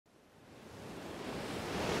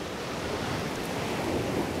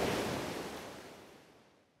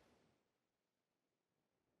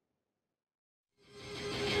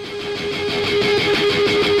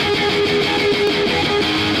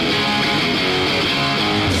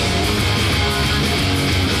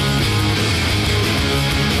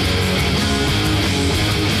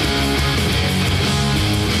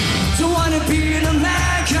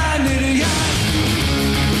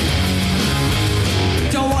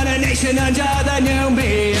nation under the new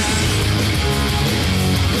me.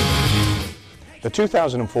 The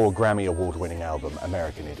 2004 Grammy Award-winning album,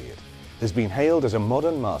 American Idiot, has been hailed as a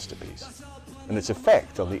modern masterpiece, and its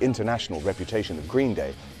effect on the international reputation of Green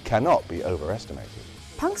Day cannot be overestimated.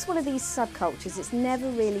 Punk's one of these subcultures that's never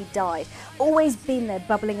really died, always been there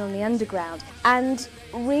bubbling on the underground, and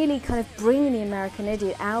really kind of bringing the American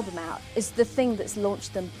Idiot album out is the thing that's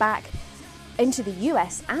launched them back into the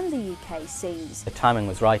US and the UK scenes. The timing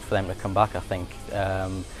was right for them to come back, I think,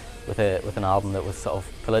 with an album that was sort of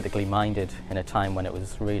politically minded in a time when it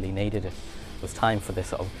was really needed. It was time for the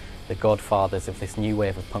the godfathers of this new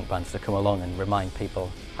wave of punk bands to come along and remind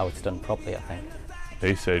people how it's done properly, I think.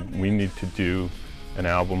 They said, we need to do an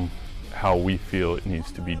album how we feel it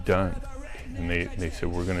needs to be done. And they said,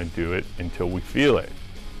 we're going to do it until we feel it.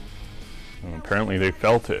 And apparently they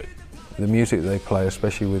felt it. The music they play,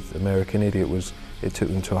 especially with American Idiot, it took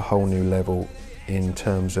them to a whole new level in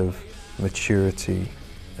terms of maturity,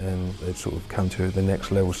 and they'd sort of come to the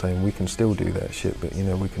next level saying, we can still do that shit, but you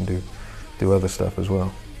know, we can do other stuff as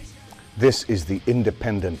well. This is the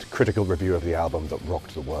independent critical review of the album that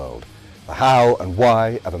rocked the world. The how and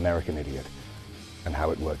why of American Idiot, and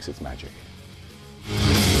how it works its magic.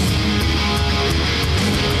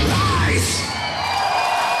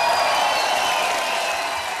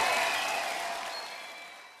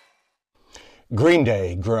 Green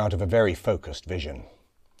Day grew out of a very focused vision.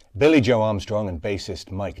 Billie Joe Armstrong and bassist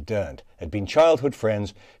Mike Dirnt had been childhood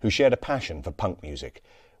friends who shared a passion for punk music,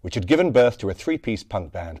 which had given birth to a three-piece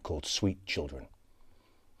punk band called Sweet Children.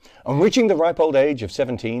 On reaching the ripe old age of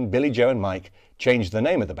 17, Billie Joe and Mike changed the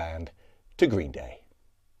name of the band to Green Day.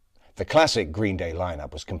 The classic Green Day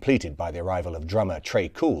lineup was completed by the arrival of drummer Trey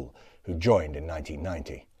Cool, who joined in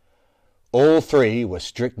 1990. All three were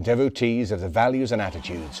strict devotees of the values and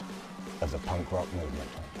attitudes of the punk rock movement.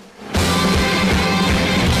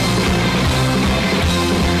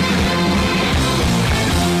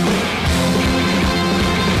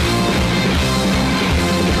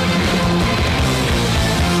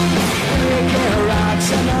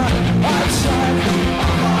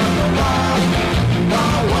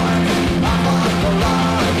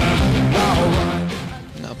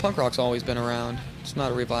 No, punk rock's always been around. It's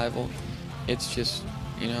not a revival. It's just,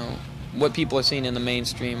 you know, what people are seeing in the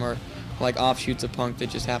mainstream are like offshoots of punk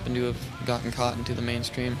that just happen to have gotten caught into the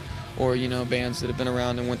mainstream, or, you know, bands that have been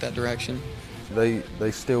around and went that direction. They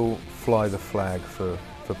still fly the flag for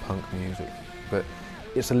punk music, but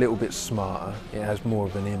it's a little bit smarter. It has more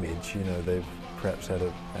of an image, you know, they've perhaps had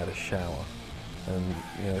a shower, and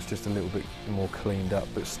you know, it's just a little bit more cleaned up,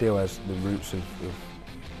 but still has the roots of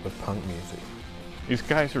punk music. These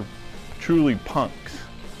guys are truly punks.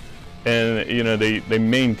 And you know, they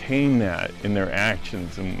maintain that in their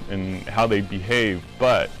actions and how they behave,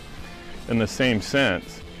 but in the same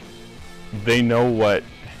sense, they know what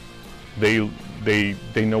they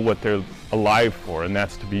know what they're alive for, and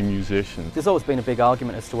that's to be musicians. There's always been a big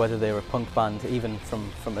argument as to whether they were a punk band, even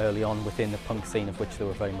from early on within the punk scene, of which they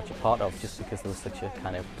were very much a part of, just because they were such a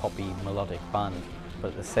kind of poppy, melodic band.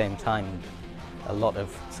 But at the same time, a lot of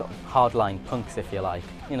sort of hardline punks, if you like,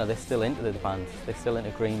 you know, they're still into the band, they're still into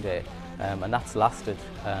Green Day, and that's lasted.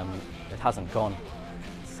 It hasn't gone.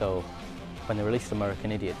 So when they released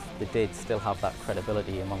American Idiot, they did still have that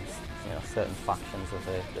credibility amongst, you know, certain factions of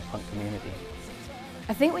the punk community.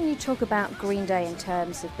 I think when you talk about Green Day in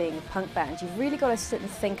terms of being a punk band, you've really got to sit and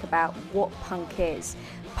think about what punk is.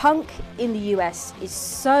 Punk in the US is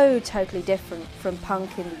so totally different from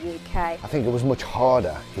punk in the UK. I think it was much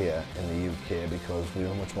harder here in the UK because we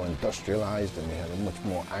were much more industrialised and we had a much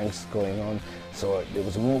more angst going on. So it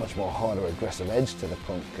was a much more harder, aggressive edge to the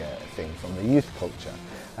punk thing from the youth culture.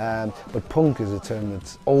 But punk is a term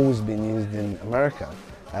that's always been used in America.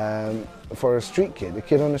 For a street kid, a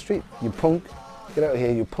kid on the street, you punk, get out of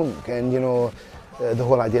here, you punk. And you know, the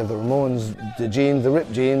whole idea of the Ramones, the jeans, the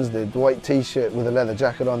ripped jeans, the white t-shirt with a leather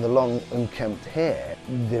jacket on, the long unkempt hair,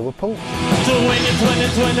 they were punk. 24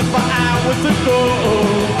 hours ago,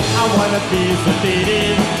 I wanna be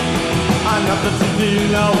sedated. I'm nothing to do,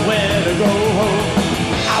 nowhere to go.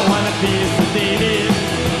 I wanna be sedated.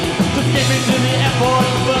 Just get me to the airport,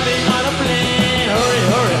 put me on a plane. Hurry,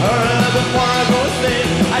 hurry, hurry, before I go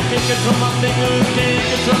insane. I can't control my fingers, can't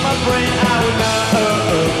control my brain. I would not.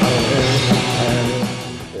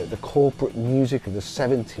 The corporate music of the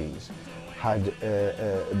 70s had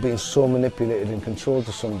been so manipulated and controlled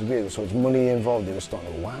to some degree, so it's money involved. They were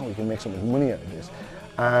starting to go, wow, we can make so much money out of this.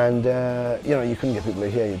 And you know, you couldn't get people to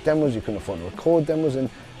hear your demos, you couldn't afford to record demos, and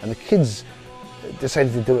the kids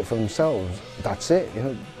decided to do it for themselves. That's it, you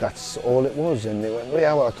know, that's all it was. And they went, well,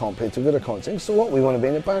 yeah, well, I can't play too good, I can't sing, so what, we want to be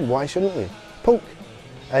in a band, why shouldn't we? Punk.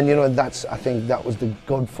 And you know, I think that was the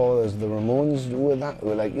godfathers, the Ramones were that.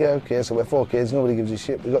 We're like, yeah, okay, so we're 4 kids, nobody gives a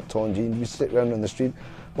shit, we got torn jeans, we sit around on the street.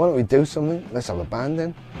 Why don't we do something? Let's have a band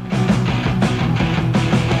then.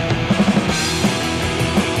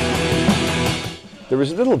 There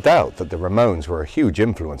is little doubt that the Ramones were a huge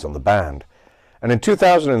influence on the band. And in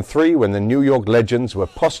 2003, when the New York Legends were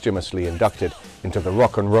posthumously inducted into the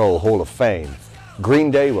Rock and Roll Hall of Fame, Green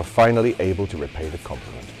Day were finally able to repay the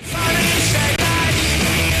compliment.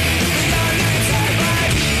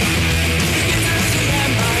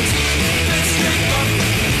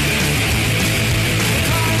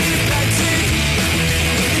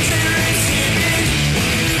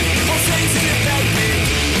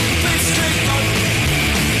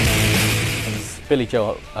 Billie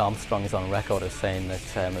Joe Armstrong is on record as saying that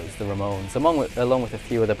it was the Ramones, along with a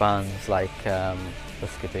few other bands like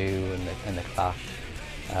Husker Du and the Clash.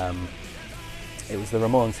 It was the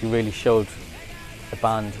Ramones who really showed the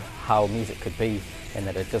band how music could be, in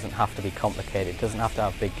that it doesn't have to be complicated, it doesn't have to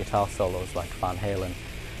have big guitar solos like Van Halen.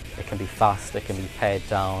 It can be fast, it can be pared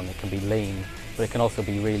down, it can be lean, but it can also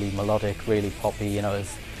be really melodic, really poppy, you know,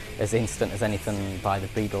 as instant as anything by the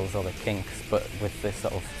Beatles or the Kinks, but with this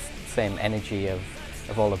sort of same energy of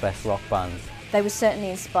all the best rock bands. They were certainly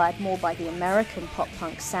inspired more by the American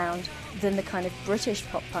pop-punk sound than the kind of British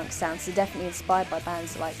pop-punk sound, so definitely inspired by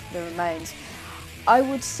bands like the Ramones. I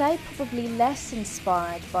would say probably less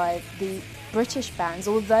inspired by the British bands,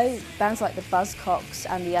 although bands like the Buzzcocks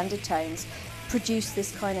and the Undertones produced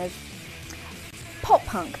this kind of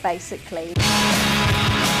pop-punk basically.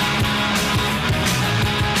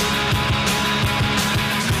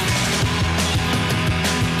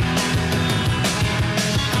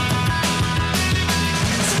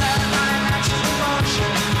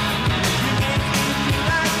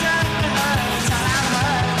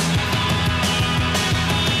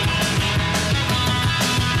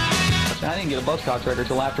 I didn't get a Buzzcocks record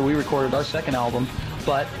till after we recorded our second album,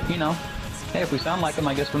 but you know, hey, if we sound like them,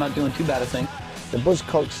 I guess we're not doing too bad a thing. The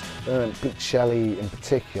Buzzcocks, Pete Shelley in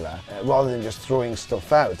particular, rather than just throwing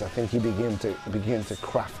stuff out, I think he began to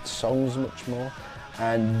craft songs much more,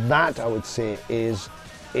 and that I would say is,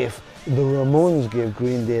 if the Ramones gave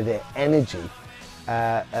Green Day their energy,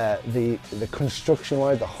 the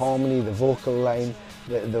construction-wise, the harmony, the vocal line,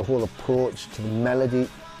 the whole approach to the melody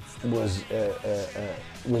was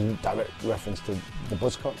with direct reference to the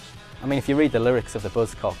Buzzcocks. I mean, if you read the lyrics of the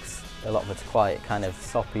Buzzcocks, a lot of it's quite kind of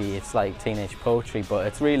soppy, it's like teenage poetry, but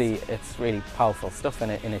it's really powerful stuff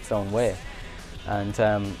in its own way. And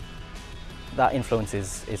that influence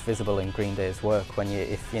is visible in Green Day's work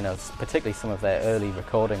particularly some of their early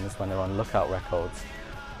recordings when they're on Lookout Records.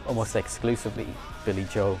 Almost exclusively, Billie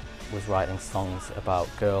Joe was writing songs about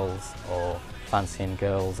girls, or fancying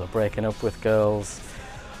girls, or breaking up with girls,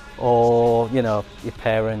 or your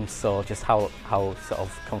parents, or just how sort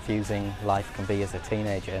of confusing life can be as a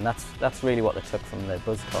teenager, and that's really what they took from the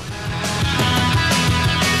Buzzcocks.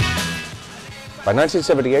 By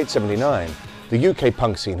 1978-79, the UK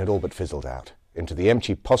punk scene had all but fizzled out into the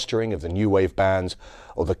empty posturing of the new wave bands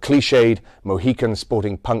or the cliched Mohican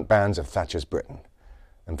sporting punk bands of Thatcher's Britain.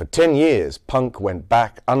 And for 10 years, punk went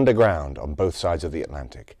back underground on both sides of the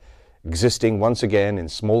Atlantic, existing once again in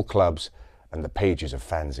small clubs and the pages of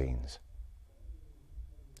fanzines.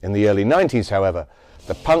 In the early 90s, however,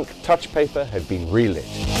 the punk touch paper had been relit.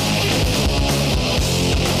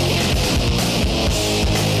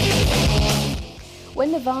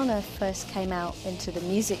 When Nirvana first came out into the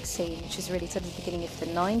music scene, which was really sort of the beginning of the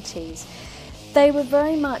 90s, they were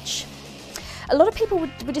very much, a lot of people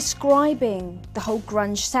were describing the whole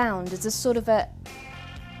grunge sound as a sort of a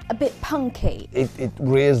bit punky. It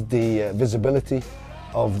raised the visibility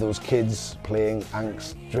of those kids playing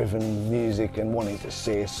angst-driven music and wanting to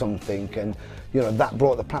say something, and that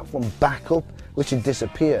brought the platform back up, which had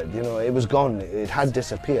disappeared. It was gone, it had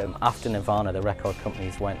disappeared. After Nirvana, the record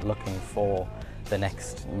companies went looking for the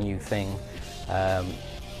next new thing,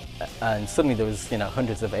 and suddenly there was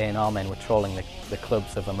hundreds of A&R men were trolling the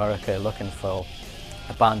clubs of America looking for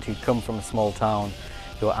a band who'd come from a small town,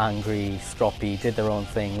 who were angry, stroppy, did their own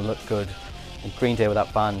thing, looked good. And Green Day were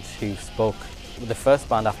that band who spoke, the first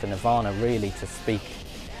band after Nirvana really to speak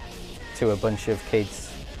to a bunch of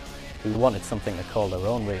kids who wanted something to call their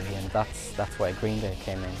own, really, and that's where Green Day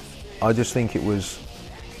came in. I just think it was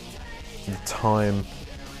the time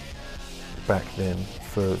back then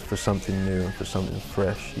for something new and for something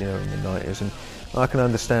fresh, in the 90s, and I can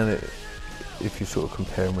understand it if you sort of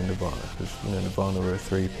compare them with Nirvana, because Nirvana were a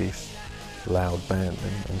three-piece loud band,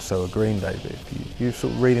 and so are Green Day, but if you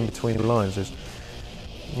sort of read in between the lines,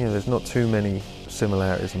 there's not too many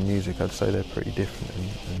similarities in music. I'd say they're pretty different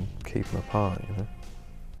and keep them apart.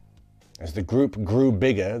 As the group grew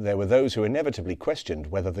bigger, there were those who inevitably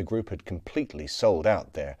questioned whether the group had completely sold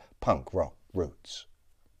out their punk rock roots.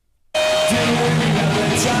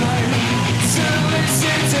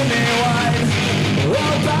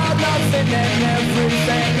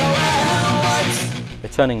 The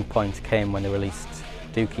turning point came when they released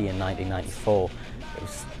Dookie in 1994. It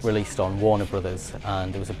was released on Warner Brothers,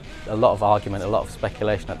 and there was a lot of argument, a lot of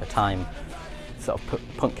speculation at the time. The sort of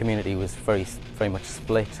punk community was very much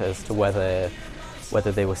split as to whether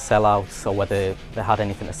they were sellouts or whether they had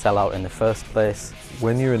anything to sell out in the first place.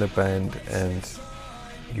 When you're in a band and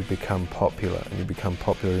you become popular, and you become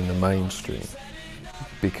popular in the mainstream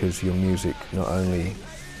because your music not only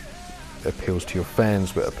appeals to your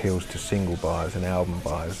fans but appeals to single buyers and album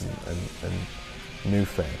buyers and new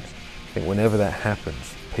fans. I think whenever that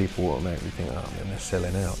happens, people automatically think, oh man, they're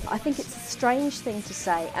selling out. I think it's a strange thing to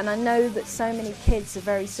say, and I know that so many kids are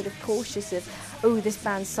very sort of cautious of, oh, this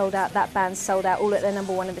band's sold out, that band's sold out, all at their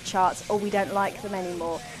 #1 in the charts, or we don't like them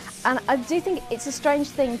anymore. And I do think it's a strange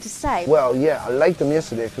thing to say. Well, yeah, I liked them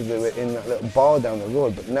yesterday because they were in that little bar down the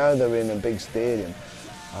road, but now they're in a big stadium.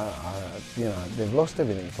 You know, they've lost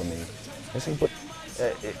everything for me. I say, but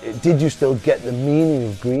did you still get the meaning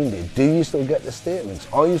of Green Day? Do you still get the statements?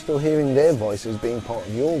 Are you still hearing their voices being part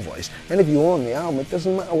of your voice? And if you own the album, it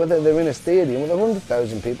doesn't matter whether they're in a stadium with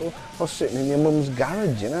 100,000 people or sitting in your mum's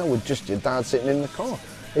garage, you know, with just your dad sitting in the car.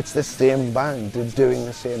 It's the same band doing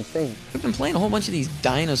the same thing. We've been playing a whole bunch of these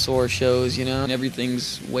dinosaur shows, you know, and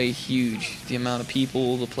everything's way huge. The amount of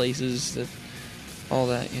people, the places, all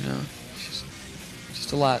that, you know. It's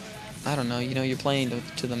just a lot. I don't know, you know, you're playing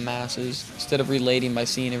to the masses instead of relating by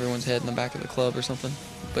seeing everyone's head in the back of the club or something.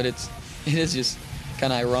 But it is just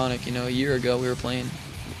kind of ironic, you know. A year ago we were playing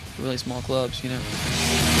really small clubs, you know.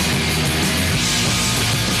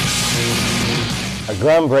 A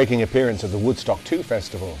groundbreaking appearance at the Woodstock 2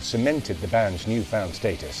 Festival cemented the band's newfound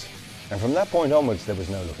status, and from that point onwards there was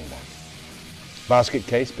no looking back. Basket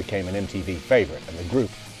Case became an MTV favourite, and the group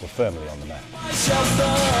were firmly on the map.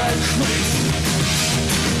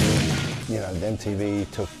 You know, the MTV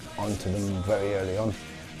took onto them very early on,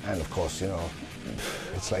 and of course, you know,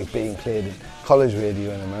 it's like being played in college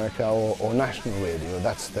radio in America or national radio.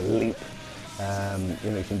 That's the leap.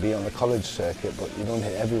 You know, you can be on the college circuit, but you don't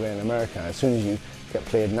hit everywhere in America. As soon as you get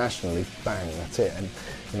played nationally, bang, that's it. And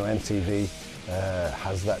you know, MTV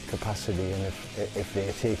has that capacity, and if they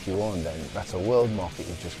take you on, then that's a world market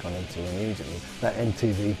you've just gone into immediately. That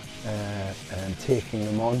MTV taking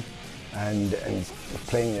them on and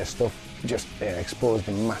playing their stuff just exposed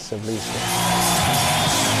them massively.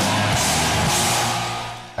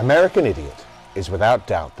 American Idiot is without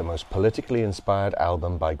doubt the most politically inspired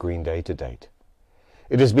album by Green Day to date.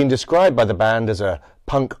 It has been described by the band as a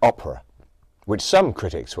punk opera, which some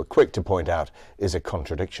critics were quick to point out is a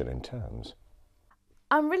contradiction in terms.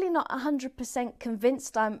 I'm really not 100%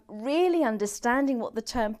 convinced I'm really understanding what the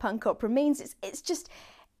term punk opera means.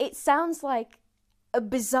 It sounds like a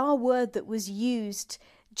bizarre word that was used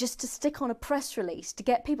just to stick on a press release to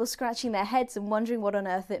get people scratching their heads and wondering what on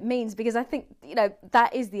earth it means, because I think, you know,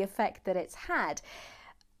 that is the effect that it's had.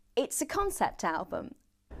 It's a concept album.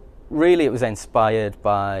 Really, it was inspired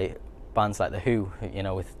by bands like The Who, you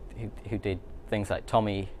know, who did things like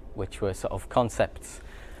Tommy, which were sort of concepts,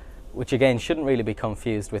 which again shouldn't really be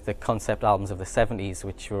confused with the concept albums of the 70s,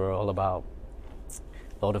 which were all about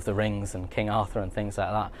Lord of the Rings and King Arthur and things like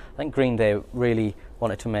that. I think Green Day really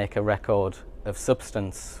wanted to make a record of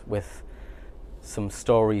substance with some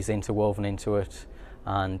stories interwoven into it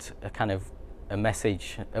and a kind of a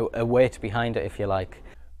message, a weight behind it, if you like.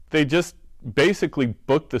 They just basically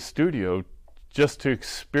booked the studio just to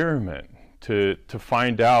experiment, to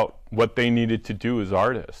find out what they needed to do as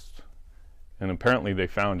artists. And apparently they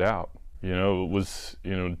found out. You know, it was,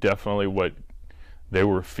 you know, definitely what they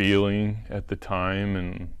were feeling at the time,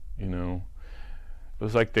 and, you know, it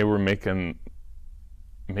was like they were making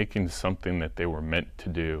something that they were meant to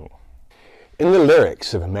do. In the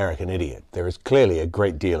lyrics of American Idiot, there is clearly a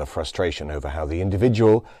great deal of frustration over how the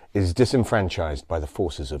individual is disenfranchised by the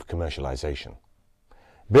forces of commercialization.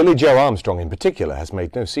 Billie Joe Armstrong in particular has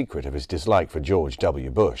made no secret of his dislike for George W.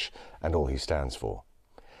 Bush and all he stands for.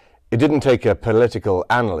 It didn't take a political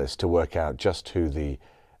analyst to work out just who the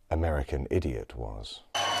American Idiot was.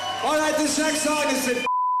 All right, this next song is to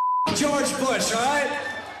George Bush, all right?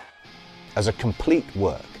 As a complete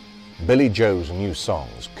work, Billie Joe's new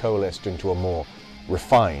songs coalesced into a more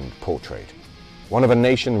refined portrait, one of a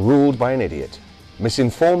nation ruled by an idiot,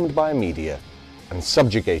 misinformed by media, and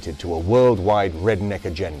subjugated to a worldwide redneck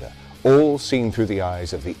agenda, all seen through the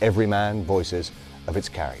eyes of the everyman voices of its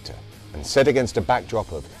character, and set against a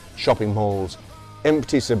backdrop of shopping malls,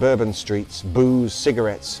 Empty suburban streets, booze,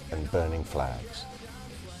 cigarettes and burning flags.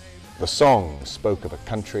 The song spoke of a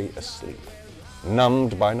country asleep,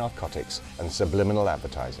 numbed by narcotics and subliminal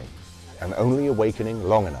advertising, and only awakening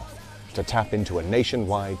long enough to tap into a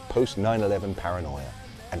nationwide post-9/11 paranoia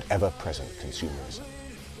and ever-present consumerism.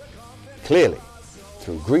 Clearly,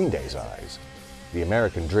 through Green Day's eyes, the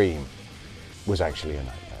American dream was actually a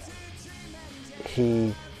nightmare.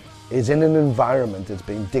 He is in an environment that's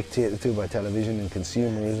being dictated to by television and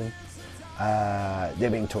consumerism. They're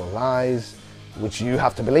being told lies, which you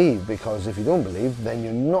have to believe, because if you don't believe, then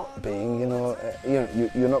you're not being,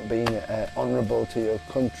 you're not being honourable to your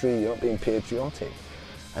country. You're not being patriotic.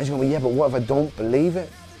 And you're going, well, yeah, but what if I don't believe it?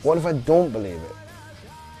 What if I don't believe it?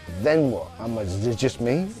 Then what? Is it just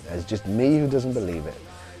me? It's just me who doesn't believe it.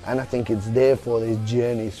 And I think it's therefore this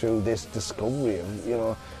journey through this discovery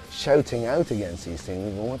of, shouting out against these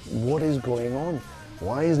things. What is going on?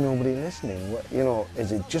 Why is nobody listening?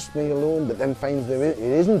 Is it just me alone? But then finds it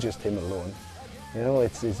isn't just him alone.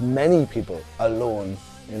 It's many people alone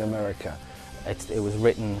in America. It was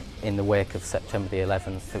written in the wake of September the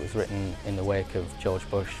 11th. It was written in the wake of George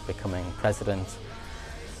Bush becoming president.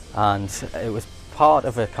 And it was part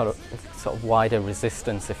of a sort of wider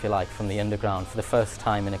resistance, if you like, from the underground. For the first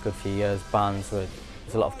time in a good few years, there's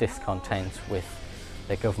a lot of discontent with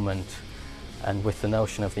the government and with the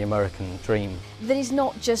notion of the American dream. That is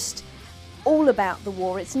not just all about the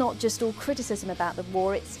war, it's not just all criticism about the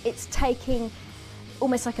war, it's taking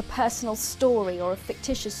almost like a personal story or a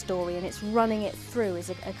fictitious story, and it's running it through as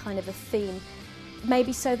a kind of a theme,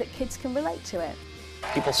 maybe so that kids can relate to it.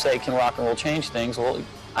 People say, can rock and roll change things? Well,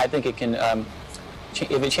 I think it can,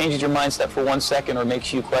 if it changes your mindset for 1 second or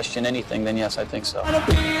makes you question anything, then yes, I think so.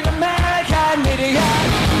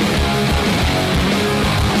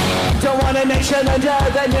 Don't want a nation under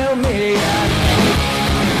the new media.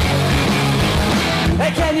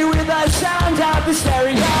 Can you hear the sound of the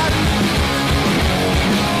stereo?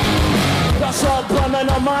 That's all plumbing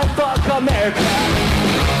on my fuck America.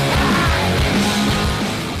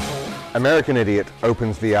 American Idiot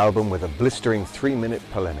opens the album with a blistering 3-minute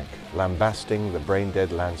polemic, lambasting the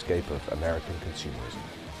brain-dead landscape of American consumerism.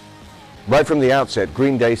 Right from the outset,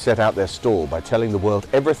 Green Day set out their stall by telling the world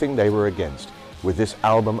everything they were against with this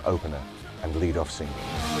album opener and lead-off single.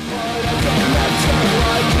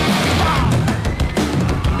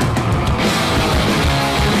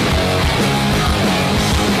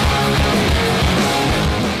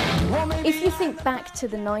 If you think back to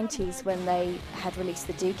the 90s when they had released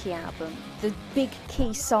the Dookie album, the big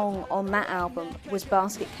key song on that album was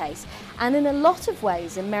Basket Case. And in a lot of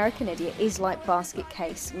ways, American Idiot is like Basket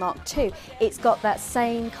Case Mark II. It's got that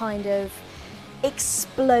same kind of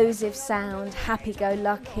explosive sound,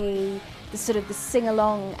 happy-go-lucky, the sort of the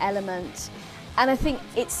sing-along element. And I think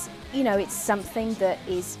it's something that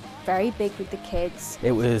is very big with the kids.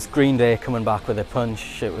 It was Green Day coming back with a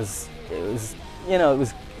punch. It was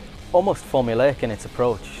almost formulaic in its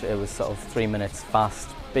approach. It was sort of 3 minutes fast,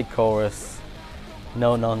 big chorus,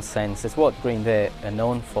 no nonsense. It's what Green Day are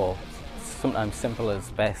known for, sometimes simple as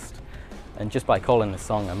best. And just by calling the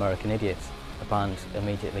song American Idiot, the band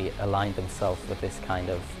immediately aligned themselves with this kind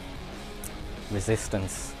of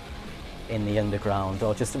resistance in the underground,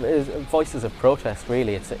 or just voices of protest,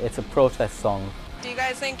 really. It's a protest song. Do you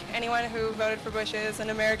guys think anyone who voted for Bush is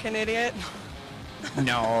an American idiot?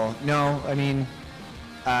 No, I mean,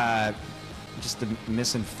 just a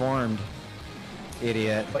misinformed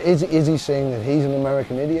idiot. Is he saying that he's an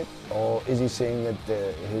American idiot, or is he saying that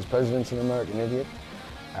his president's an American idiot,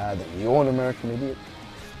 that you're an American idiot?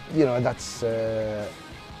 That's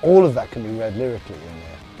all of that can be read lyrically in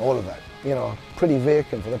there. All of that. Pretty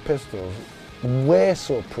vacant for the Pistols. We're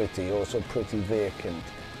so pretty, or so pretty vacant.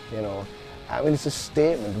 I mean, it's a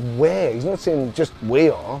statement. We're. He's not saying just we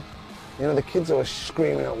are. The kids are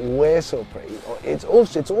screaming out, we're so pretty. It's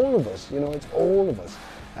us, it's all of us, it's all of us.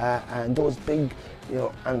 And those big,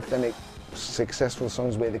 anthemic, successful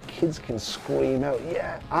songs where the kids can scream out,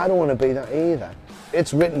 yeah, I don't want to be that either.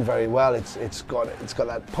 It's written very well, it's got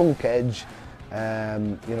that punk edge.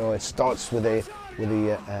 It starts with the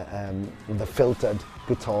filtered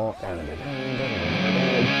guitar.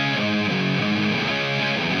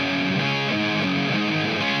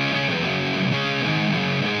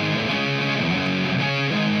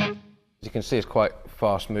 You can see it's quite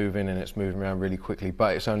fast moving and it's moving around really quickly,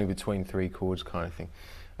 but it's only between 3 chords kind of thing.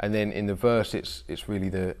 And then in the verse, it's really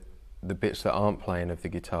the bits that aren't playing of the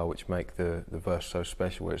guitar which make the verse so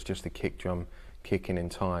special, where it's just the kick drum kicking in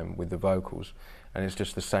time with the vocals, and it's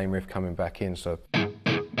just the same riff coming back in. So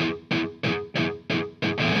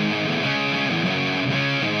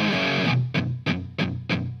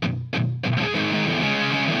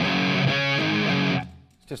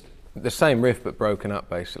The same riff but broken up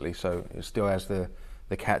basically, so it still has the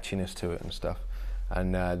catchiness to it and stuff.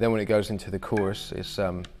 And then when it goes into the chorus, it's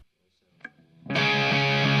and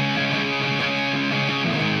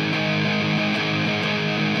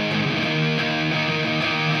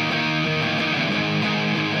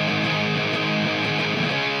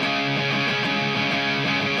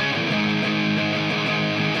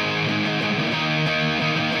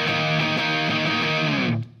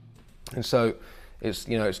so it's,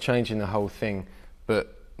 you know, it's changing the whole thing,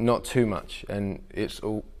 but not too much, and it's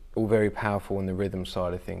all very powerful on the rhythm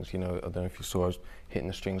side of things. You know, I don't know if you saw I was hitting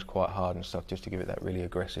the strings quite hard and stuff just to give it that really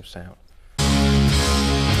aggressive sound.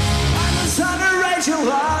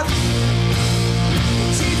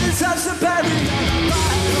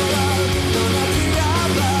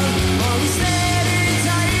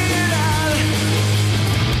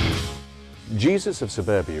 Jesus of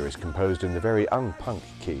Suburbia is composed in the very un-punk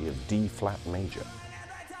key of D-flat major,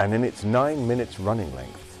 and in its 9 minutes running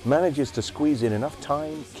length manages to squeeze in enough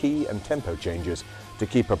time, key and tempo changes to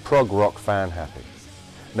keep a prog rock fan happy.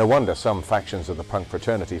 No wonder some factions of the punk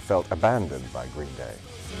fraternity felt abandoned by Green Day.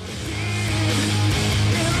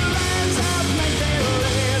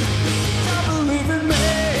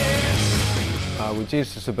 With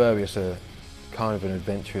Jesus of Suburbia, it's a kind of an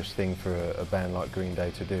adventurous thing for a band like Green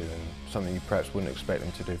Day to do, and something you perhaps wouldn't expect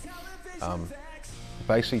them to do.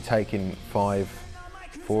 Basically taking 4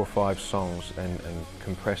 or 5 songs and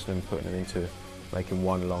compressing them, putting them into making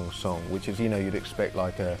one long song, which is, you know, you'd expect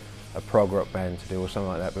like a prog rock band to do or something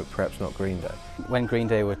like that, but perhaps not Green Day. When Green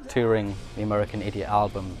Day were touring the American Idiot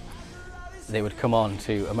album, they would come on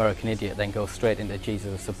to American Idiot, then go straight into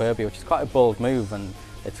Jesus of Suburbia, which is quite a bold move, and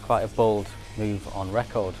it's quite a bold move on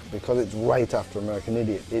record. Because it's right after American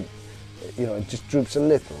Idiot, it just droops a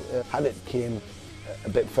little. Had it came a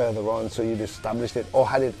bit further on, so you'd established it, or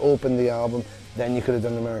had it opened the album, then you could have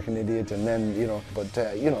done American Idiot, and then, you know, but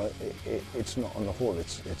it's not, on the whole,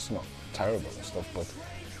 it's not terrible and stuff, but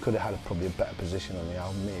could have had probably a better position on the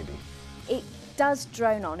album, maybe. It does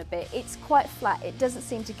drone on a bit. It's quite flat. It doesn't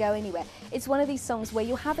seem to go anywhere. It's one of these songs where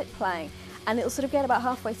you'll have it playing, and it'll sort of get about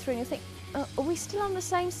halfway through, and you think, are we still on the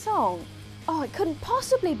same song? Oh, it couldn't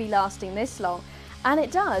possibly be lasting this long, and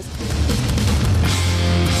it does.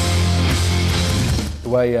 The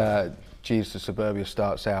way Jesus of Suburbia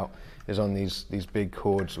starts out is on these big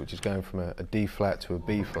chords, which is going from a D flat to a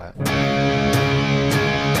B flat.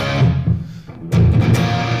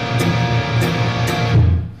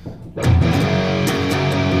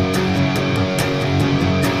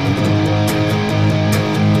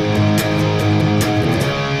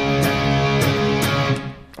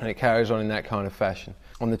 And it carries on in that kind of fashion.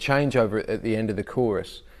 On the changeover at the end of the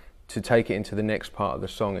chorus, to take it into the next part of the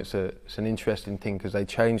song, it's an interesting thing because they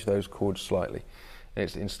change those chords slightly. And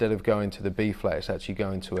it's, instead of going to the B flat, it's actually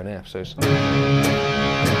going to an F. So it's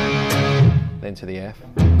then to the F,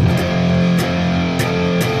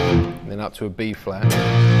 then up to a B flat, A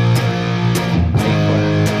flat.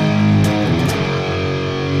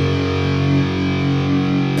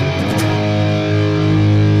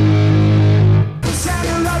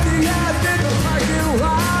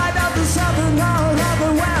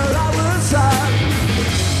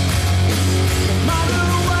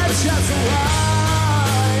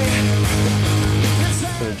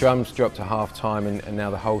 Drums drop to half time, and now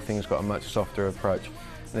the whole thing's got a much softer approach.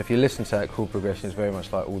 And if you listen to that chord progression, it's very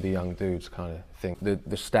much like All the Young Dudes kind of thing.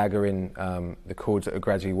 The staggering, the chords that are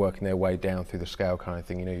gradually working their way down through the scale kind of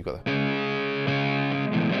thing. You know, you've got the...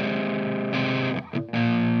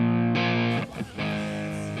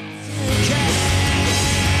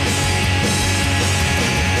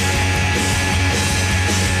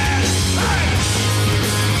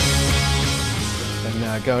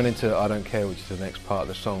 Going into I Don't Care, which is the next part of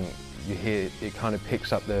the song, you hear it kind of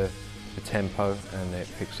picks up the tempo, and it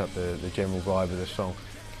picks up the general vibe of the song.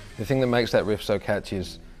 The thing that makes that riff so catchy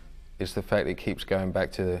is the fact it keeps going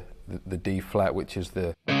back to the D flat, which is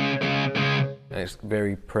and it's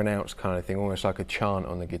very pronounced kind of thing, almost like a chant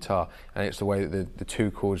on the guitar, and it's the way that the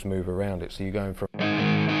 2 chords move around it. So you're going from,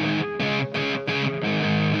 then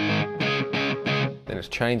it's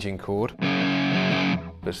changing chord,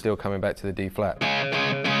 but still coming back to the D flat.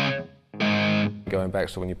 Going back,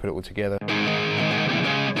 so when you put it all together.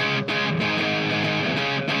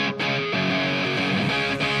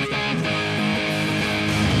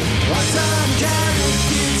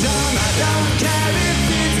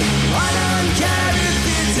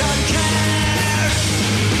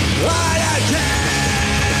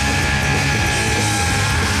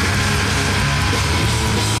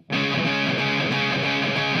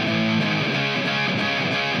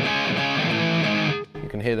 You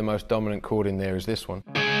can hear the most dominant chord in there is this one.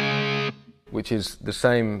 which is the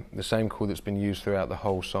same chord that's been used throughout the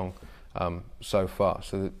whole song so far.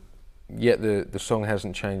 So that, yet the song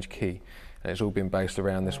hasn't changed key, and it's all been based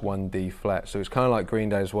around this one D flat. So it's kind of like Green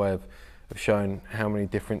Day's way of showing how many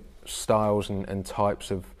different styles and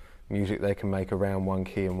types of music they can make around one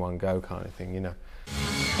key and one go kind of thing, you know.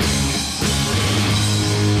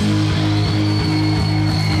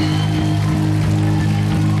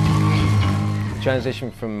 The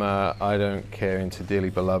transition from I Don't Care into Dearly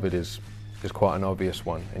Beloved is quite an obvious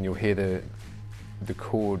one, and you'll hear the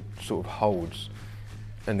chord sort of holds,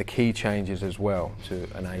 and the key changes as well to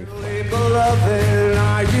an A flat. Beloved,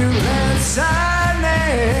 are you listening?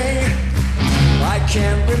 I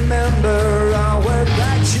can't remember a word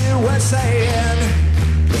that you were saying.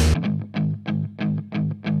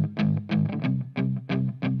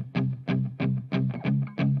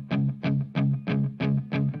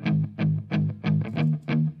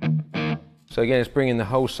 So again, it's bringing the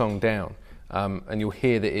whole song down, and you'll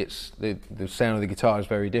hear that it's the sound of the guitar is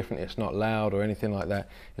very different. It's not loud or anything like that.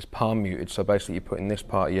 It's palm muted, so basically you're putting this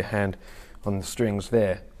part of your hand on the strings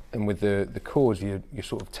there, and with the chords you're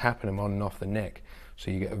sort of tapping them on and off the neck,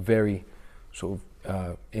 so you get a very sort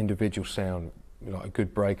of individual sound, like a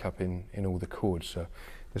good breakup in all the chords. So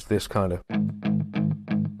there's this kind of.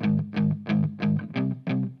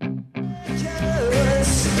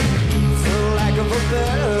 Yes, for lack of a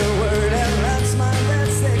better word, and that's my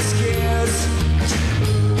best excuse.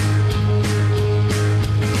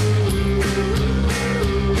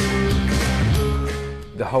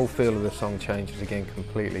 The whole feel of the song changes again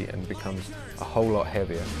completely and becomes a whole lot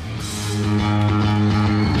heavier.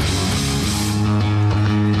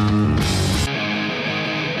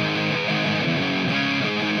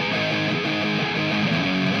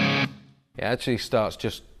 It actually starts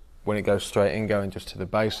just when it goes straight in, going just to the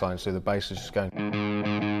bass line, so the bass is just going,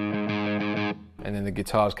 and then the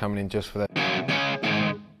guitar's coming in just for that,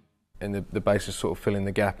 and the bass is sort of filling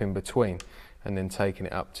the gap in between, and then taking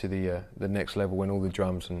it up to the next level when all the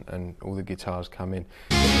drums and all the guitars come in.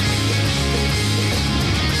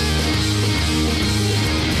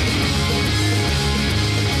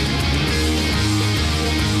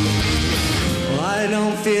 I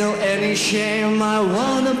don't feel any shame, I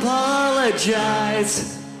won't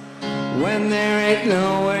apologize when there ain't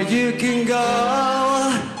nowhere you can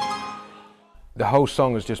go. The whole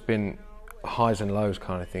song has just been highs and lows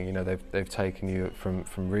kind of thing, you know. They've taken you from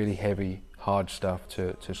really heavy, hard stuff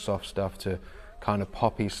to soft stuff to kind of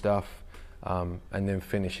poppy stuff, and then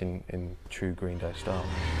finishing in true Green Day style.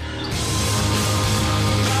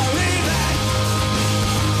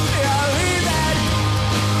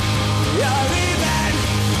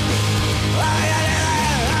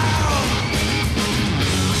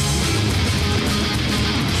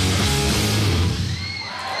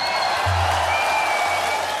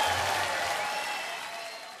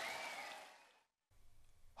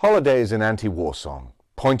 Holiday is an anti-war song,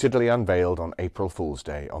 pointedly unveiled on April Fool's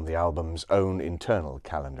Day on the album's own internal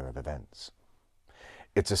calendar of events.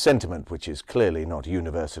 It's a sentiment which is clearly not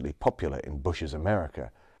universally popular in Bush's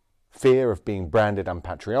America. Fear of being branded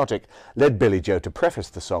unpatriotic led Billie Joe to preface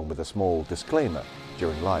the song with a small disclaimer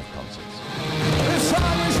during live concerts. This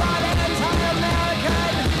song is not an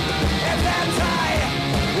anti-American, it's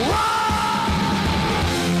anti-war!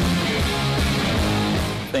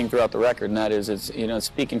 Thing throughout the record, and that is, it's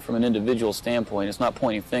speaking from an individual standpoint. It's not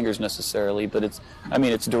pointing fingers necessarily, but it's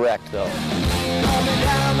direct though.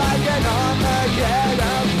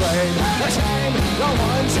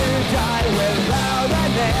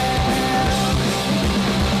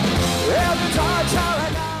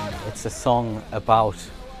 It's a song about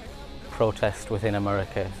protest within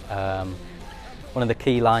America. One of the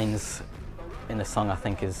key lines in the song, I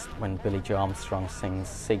think, is when Billie Joe Armstrong sings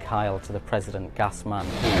 "Sieg Heil to the President Gasman."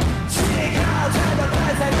 Sieg Heil to the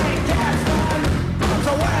President Gasman, comes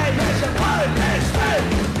away, mission punishment.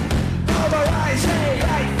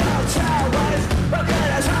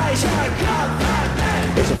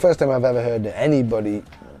 It's the first time I've ever heard anybody,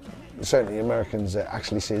 certainly Americans,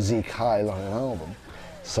 actually say Sieg Heil on an album.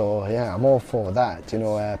 So yeah, I'm all for that. You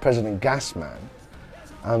know, President Gasman.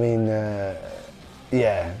 I mean,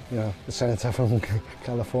 yeah, you know, the senator from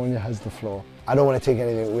California has the floor. I don't want to take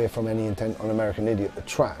anything away from any intent on American Idiot, the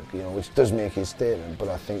track, you know, which does make his statement, but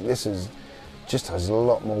I think this is just has a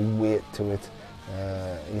lot more weight to it.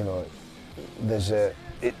 You know, there's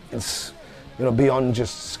it's you know, beyond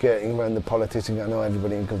just skirting around the politics. I know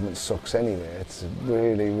everybody in government sucks anyway. It's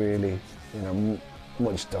really, really, you know,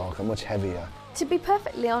 much darker, much heavier. To be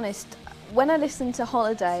perfectly honest, when I listen to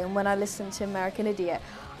Holiday and when I listen to American Idiot,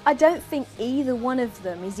 I don't think either one of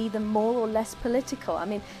them is either more or less political. I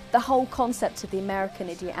mean, the whole concept of the American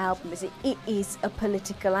Idiot album is it is a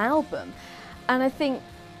political album. And I think,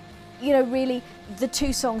 you know, really the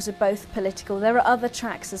two songs are both political. There are other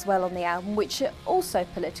tracks as well on the album which are also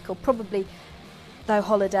political, probably though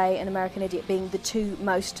Holiday and American Idiot being the two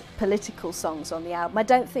most political songs on the album. I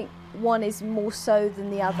don't think one is more so than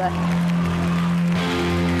the other.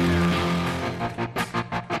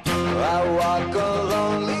 I walk a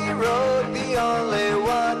lonely road, the only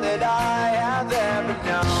one that I have ever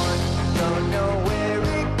known. Don't know where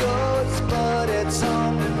it goes, but it's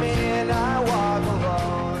home to me and I walk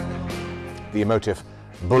alone. The emotive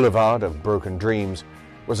Boulevard of Broken Dreams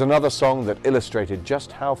was another song that illustrated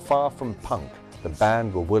just how far from punk the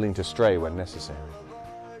band were willing to stray when necessary.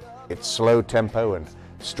 Its slow tempo and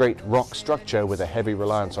straight rock structure with a heavy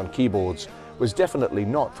reliance on keyboards was definitely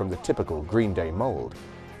not from the typical Green Day mold,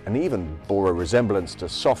 and even bore a resemblance to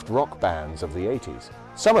soft rock bands of the 80s,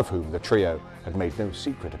 some of whom the trio had made no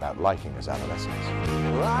secret about liking as adolescents.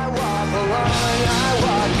 I walk alone, I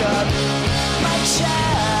walk up, my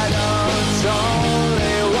shadow's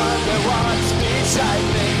only one that walks beside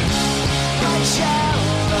me. My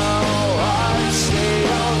shallow heart's the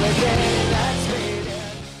only thing that's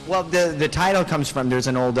beating. Well, the title comes from, there's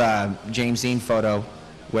an old James Dean photo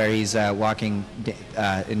where he's walking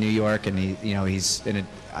in New York, and he's in a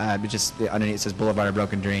just underneath it says Boulevard of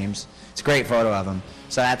Broken Dreams. It's a great photo of him.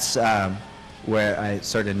 So that's where I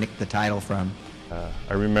sort of nicked the title from.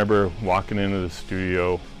 I remember walking into the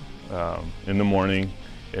studio in the morning,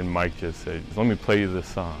 and Mike just said, "Let me play you this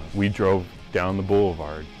song." We drove down the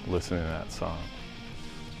boulevard listening to that song.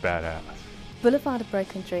 It's badass. Boulevard of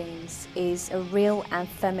Broken Dreams is a real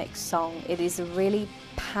anthemic song. It is a really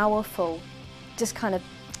powerful, just kind of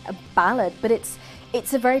a ballad, but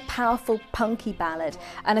it's a very powerful punky ballad,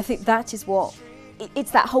 and I think that is what it's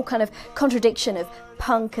that whole kind of contradiction of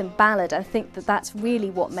punk and ballad. I think that's really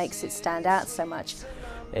what makes it stand out so much.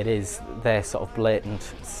 It is their sort of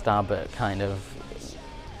blatant stab at kind of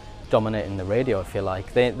dominating the radio, I feel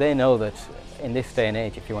like. They know that in this day and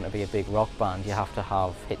age, if you want to be a big rock band, you have to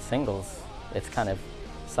have hit singles. It's kind of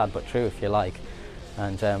sad but true, if you like.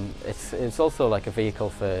 And it's also like a vehicle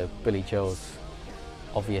for Billie Joe's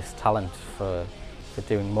obvious talent for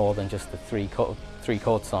doing more than just the three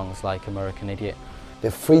chord songs like American Idiot.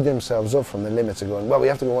 They've freed themselves up from the limits of going, well, we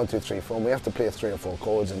have to go 1, 2, 3, 4, and we have to play 3 or 4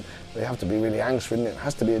 chords, and they have to be really angst-ridden. It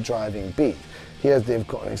has to be a driving beat. Here they've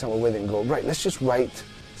got an example where they can go, right, let's just write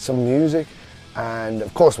some music, and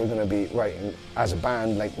of course we're going to be writing as a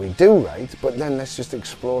band like we do write, but then let's just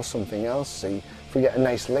explore something else. See, if we get a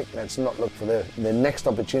nice lick, let's not look for the next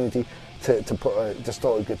opportunity to put a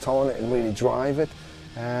distorted guitar on it and really drive it.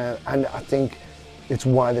 And I think it's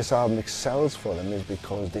why this album excels for them, is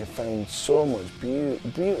because they found so much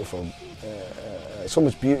beautiful, so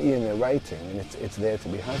much beauty in their writing, and it's there to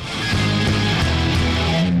be had.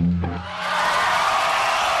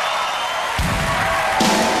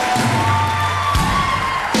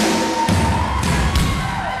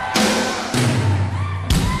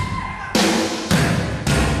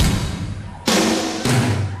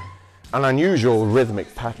 An unusual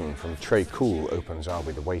rhythmic pattern from Trey Cool opens Are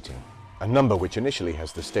We the Waiting, a number which initially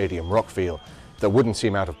has the stadium rock feel that wouldn't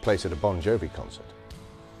seem out of place at a Bon Jovi concert.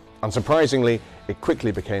 Unsurprisingly, it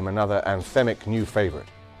quickly became another anthemic new favourite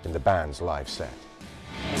in the band's live set.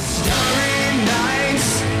 Starry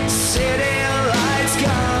nights, city lights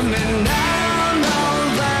coming down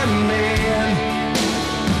over me.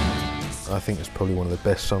 I think it's probably one of the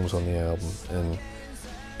best songs on the album, and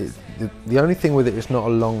the only thing with it, it's not a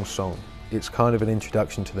long song. It's kind of an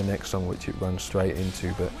introduction to the next song, which it runs straight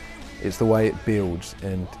into, but it's the way it builds,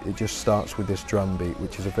 and it just starts with this drum beat,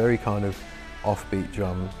 which is a very kind of offbeat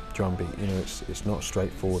drum beat. You know, it's not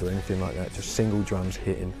straightforward or anything like that, just single drums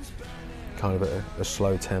hitting kind of at a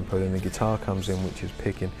slow tempo, then the guitar comes in, which is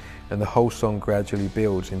picking, and the whole song gradually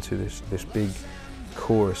builds into this big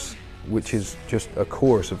chorus, which is just a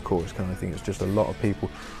chorus of chorus kind of thing. It's just a lot of people.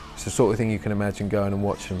 It's the sort of thing you can imagine going and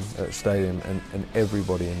watching at a stadium, and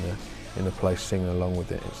everybody in the place singing along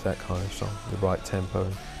with it. It's that kind of song, the right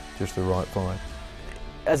tempo, just the right vibe.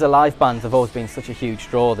 As a live band, they've always been such a huge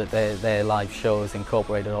draw that their live shows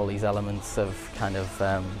incorporated all these elements of kind of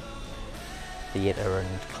theatre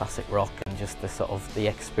and classic rock, and just the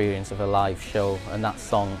experience of a live show. And that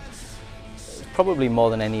song, probably more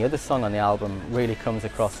than any other song on the album, really comes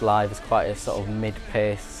across live as quite a sort of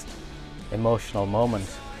mid-paced, emotional moment.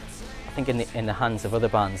 I think in the hands of other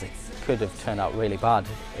bands, it could have turned out really bad.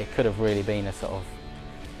 It could have really been a sort of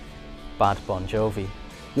bad Bon Jovi.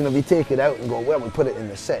 You know, if you take it out and go, well, we put it in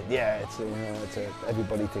the set, yeah, it's a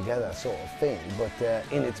everybody together sort of thing. But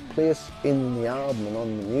in its place in the album and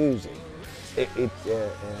on the music, it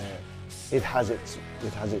has its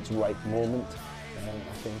right moment, I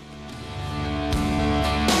think.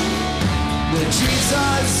 The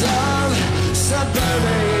Jesus of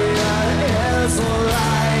suburbia is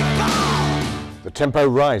like The tempo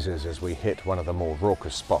rises as we hit one of the more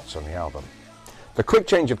raucous spots on the album. The quick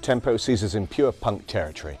change of tempo sees us in pure punk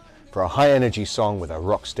territory for a high-energy song with a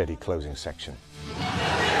rock-steady closing section.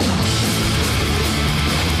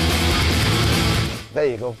 There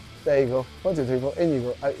you go, there you go. 1, 2, 3, 4, in you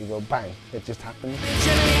go, out you go, bang. It just happens.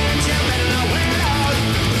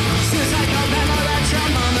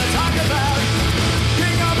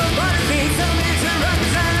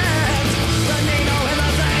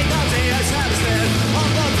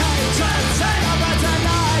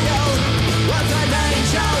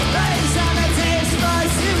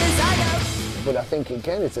 But I think,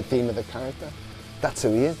 again, it's a theme of the character. That's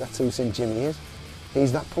who he is, that's who St. Jimmy is.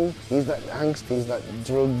 He's that punk, he's that angst, he's that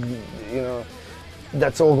drug, you know.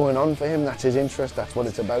 That's all going on for him, that's his interest, that's what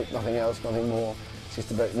it's about, nothing else, nothing more. It's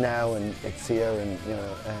just about now, and it's here, and, you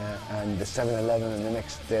know, and the 7-Eleven and the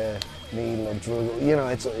next meal or drug, you know,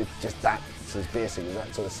 it's just that. It's as basic as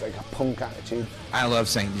that, so it's like a punk attitude. I love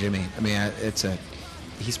St. Jimmy. I mean,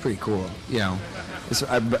 he's pretty cool, you know,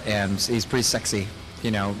 and he's pretty sexy,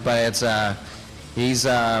 you know, but it's, he's,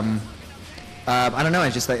 I don't know,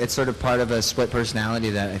 it's just like, it's sort of part of a split personality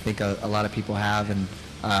that I think a lot of people have, and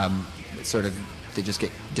sort of, they just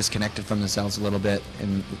get disconnected from themselves a little bit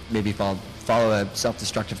and maybe follow a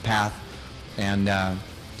self-destructive path, and I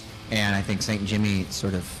think St. Jimmy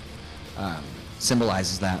sort of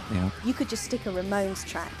symbolizes that, you know. You could just stick a Ramones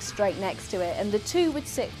track straight next to it and the two would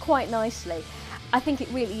sit quite nicely. I think it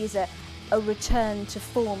really is a return to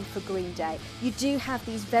form for Green Day. You do have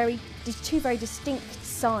these two very distinct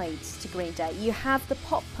sides to Green Day. You have the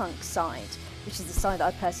pop punk side, which is the side that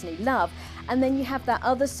I personally love, and then you have that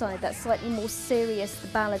other side, that slightly more serious, the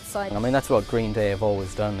ballad side. I mean, that's what Green Day have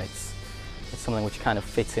always done. It's something which kind of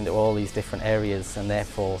fits into all these different areas, and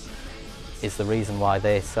therefore is the reason why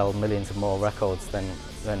they sell millions of more records than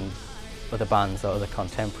other bands or other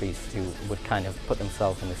contemporaries who would kind of put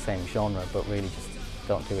themselves in the same genre but really just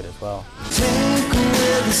don't do it as well. take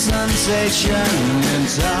away the sensation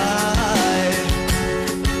inside.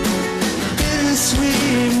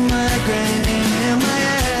 Bittersweet migraine in my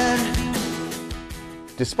head.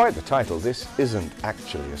 Despite the title, this isn't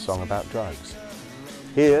actually a song about drugs.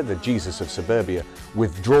 Here, the Jesus of suburbia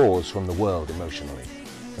withdraws from the world emotionally,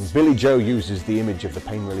 and Billie Joe uses the image of the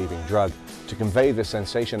pain-relieving drug to convey the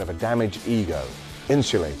sensation of a damaged ego,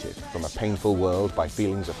 insulated from a painful world by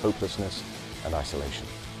feelings of hopelessness and isolation.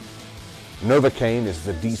 Novocaine is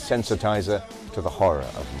the desensitizer to the horror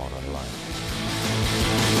of modern life.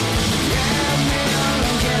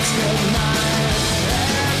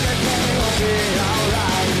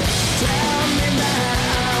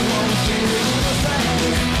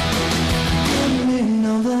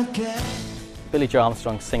 Billie Joe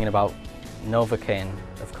Armstrong singing about Novocaine.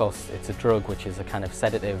 Of course, it's a drug which is a kind of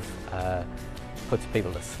sedative, puts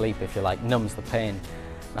people to sleep, if you like, numbs the pain.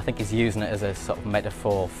 And I think he's using it as a sort of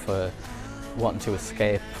metaphor for wanting to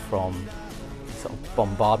escape from sort of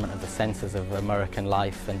bombardment of the senses of American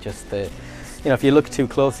life, and just the, you know, if you look too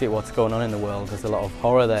closely at what's going on in the world, there's a lot of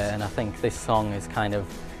horror there, and I think this song is kind of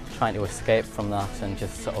trying to escape from that and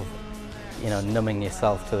just sort of, you know, numbing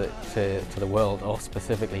yourself to the world, or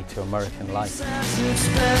specifically to American life.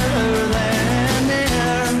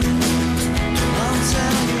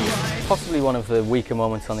 Possibly one of the weaker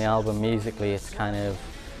moments on the album musically. It's kind of,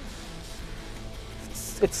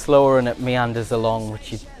 it's slower and it meanders along,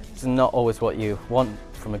 which is not always what you want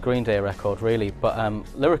from a Green Day record, really. But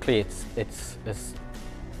lyrically, it's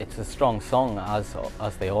a strong song, as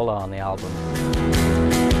they all are on the album.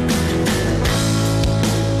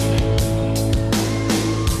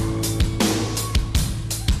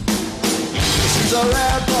 She's a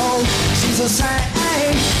rebel, she's a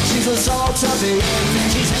saint, she's a salt of the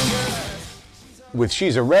earth. With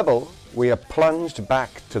She's a Rebel, we are plunged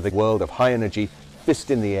back to the world of high-energy,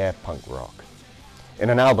 fist-in-the-air punk rock. In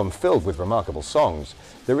an album filled with remarkable songs,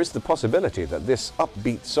 there is the possibility that this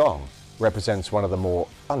upbeat song represents one of the more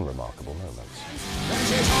unremarkable moments.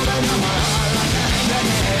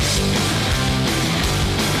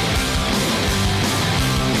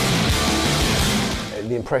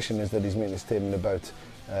 The impression is that he's making a statement about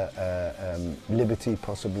liberty,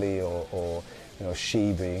 possibly, or you know,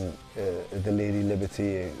 she being the Lady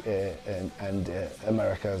Liberty, and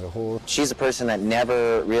America as a whole. She's a person that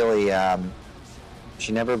never really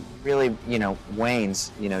She never really, you know,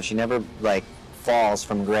 wanes. You know, she never like falls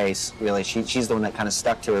from grace. Really, she's the one that kind of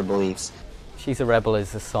stuck to her beliefs. She's a Rebel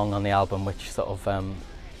is a song on the album which sort of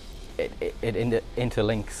it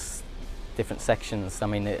interlinks different sections. I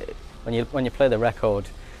mean, when you play the record,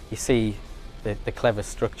 you see the clever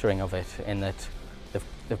structuring of it in that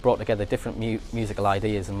they've brought together different musical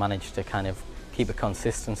ideas and managed to kind of keep a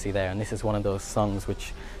consistency there. And this is one of those songs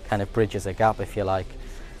which kind of bridges a gap, if you like.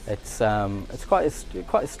 It's quite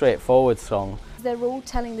a straightforward song. They're all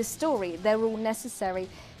telling the story. They're all necessary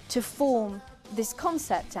to form this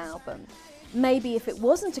concept album. Maybe if it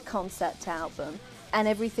wasn't a concept album and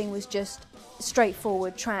everything was just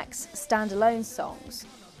straightforward tracks, standalone songs,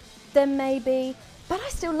 then maybe, but I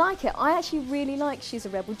still like it. I actually really like She's a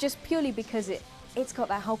Rebel, just purely because it's got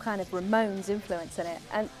that whole kind of Ramones influence in it,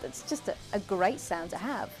 and it's just a great sound to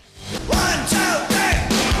have. 1, 2, 3.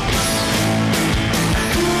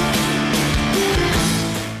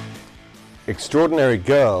 Extraordinary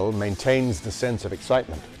Girl maintains the sense of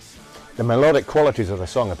excitement. The melodic qualities of the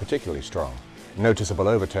song are particularly strong. Noticeable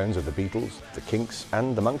overtones of the Beatles, the Kinks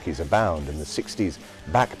and the Monkees abound in the 60s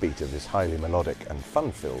backbeat of this highly melodic and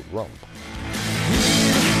fun-filled romp.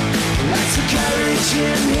 That's the courage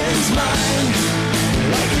in his mind,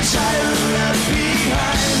 like a child left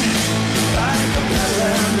behind, like a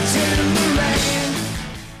pilgrim in the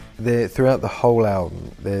rain. Throughout the whole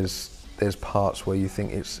album, there's parts where you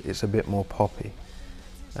think it's a bit more poppy,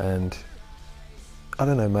 and I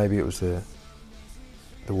don't know, maybe it was the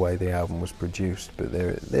way the album was produced, but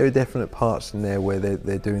there are definite parts in there where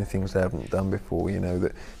they're doing things they haven't done before, you know,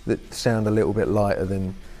 that sound a little bit lighter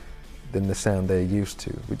than the sound they're used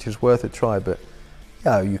to, which is worth a try. But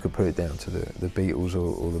yeah, you could put it down to the Beatles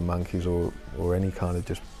or the Monkees or any kind of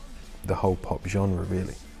just the whole pop genre,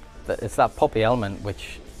 really. It's that poppy element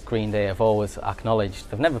which Green Day have always acknowledged.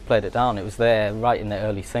 They've never played it down. It was there right in their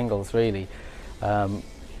early singles, really.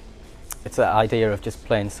 It's that idea of just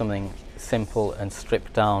playing something simple and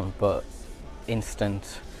stripped down, but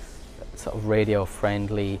instant, sort of radio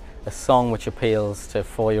friendly, a song which appeals to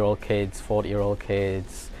 4-year-old kids, 40-year-old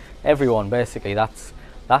kids, everyone basically. That's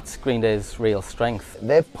Green Day's real strength.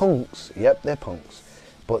 They're punks, yep, they're punks,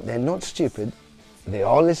 but they're not stupid. They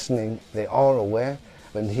are listening, they are aware,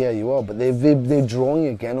 and here you are, but they're drawing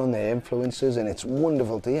again on their influences, and it's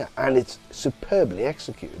wonderful to hear, and it's superbly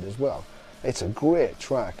executed as well. It's a great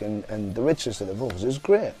track, and the richness of the vocals is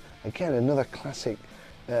great. Again, another classic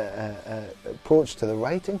approach to the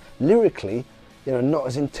writing. Lyrically, you know, not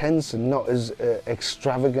as intense and not as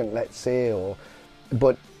extravagant, let's say,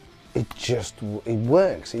 but it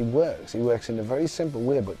works. He works in a very simple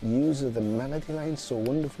way, but uses the melody lines so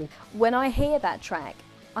wonderfully. When I hear that track,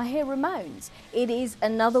 I hear Ramones. It is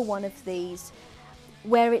another one of these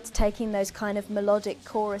where it's taking those kind of melodic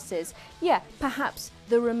choruses. Yeah, perhaps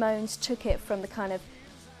the Ramones took it from the kind of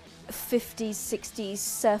 50s, 60s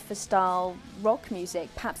surfer style rock music.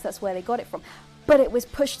 Perhaps that's where they got it from. But it was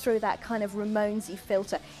pushed through that kind of Ramonesy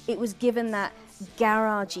filter. It was given that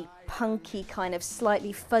garagey, punky, kind of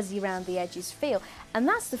slightly fuzzy around the edges feel. And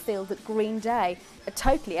that's the feel that Green Day are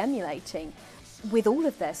totally emulating with all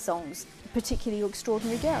of their songs, particularly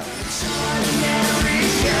Extraordinary Girl. Extraordinary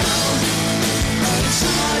girl.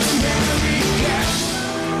 Extraordinary girl.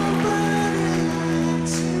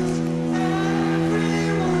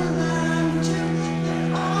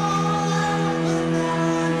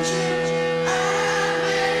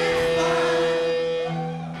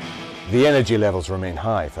 The energy levels remain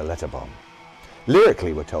high for Letter Bomb.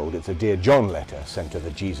 Lyrically, we're told it's a Dear John letter sent to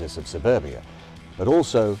the Jesus of suburbia, but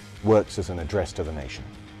also works as an address to the nation.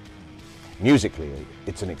 Musically,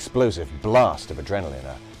 it's an explosive blast of adrenaline,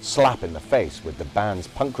 a slap in the face with the band's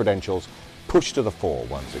punk credentials pushed to the fore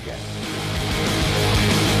once again.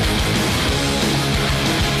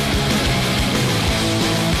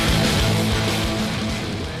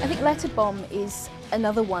 I think Letter Bomb is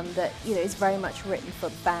another one that, you know, is very much written for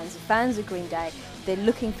fans of Green Day. They're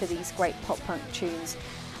looking for these great pop punk tunes,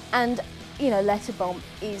 and you know, Letter Bomb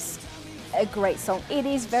is a great song. It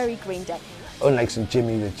is very Green Day. Unlike some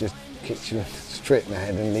Jimmy that just kicks you straight in the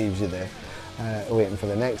head and leaves you there waiting for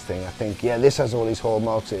the next thing. I think, yeah, this has all these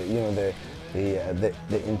hallmarks. You know,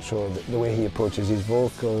 the intro, the way he approaches his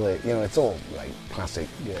vocal. You know, it's all like classic,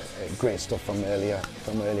 great stuff from earlier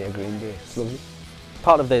Green Day. It's lovely.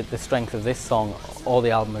 Part of the strength of this song, or the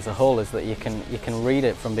album as a whole, is that you can read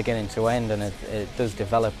it from beginning to end, and it does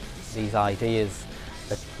develop these ideas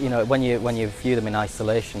that, you know, when you view them in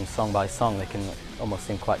isolation, song by song, they can almost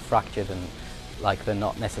seem quite fractured and like they're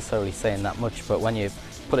not necessarily saying that much. But when you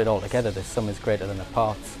put it all together, the sum is greater than the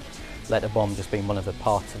parts. Letter Bomb just being one of the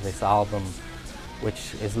parts of this album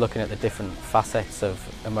which is looking at the different facets of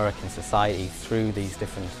American society through these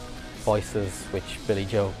different voices which Billie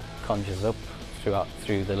Joe conjures up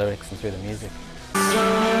through the lyrics and through the music.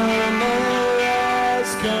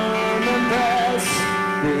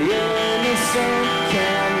 The innocent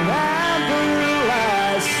can never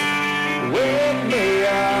last. Wake me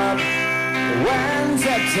up when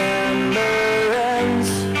September ends.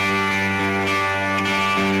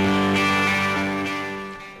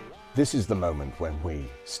 This is the moment when we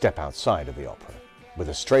step outside of the opera with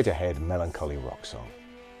a straight-ahead melancholy rock song.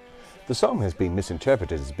 The song has been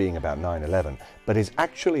misinterpreted as being about 9/11, but is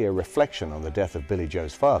actually a reflection on the death of Billie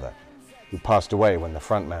Joe's father, who passed away when the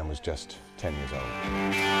frontman was just 10 years old.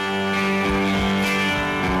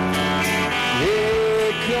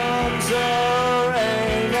 Here comes the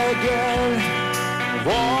rain again,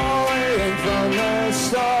 falling from the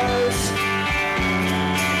stars,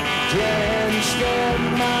 drenched in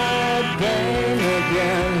my pain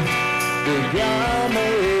again, become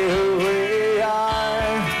who we are.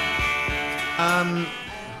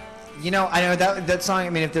 You know, I know that song. I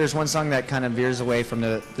mean, if there's one song that kind of veers away from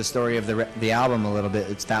the story of the album a little bit,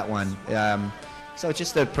 it's that one. So it's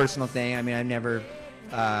just a personal thing. I mean, I've never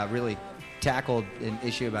really tackled an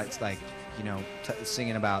issue about like, you know,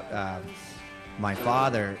 singing about my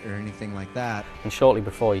father or anything like that. And shortly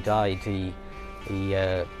before he died, he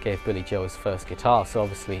gave Billie Joe his first guitar. So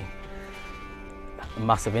obviously, a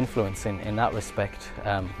massive influence in that respect.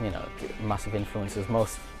 You know, massive influence as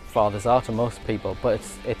most fathers are to most people, but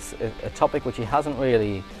it's a topic which he hasn't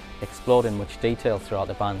really explored in much detail throughout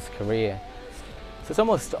the band's career. So it's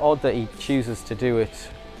almost odd that he chooses to do it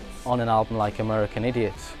on an album like American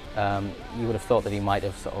Idiot. You would have thought that he might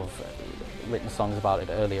have sort of written songs about it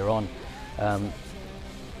earlier on.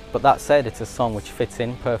 But that said, it's a song which fits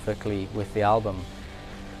in perfectly with the album.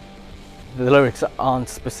 The lyrics aren't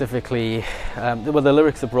specifically, well, the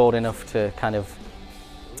lyrics are broad enough to kind of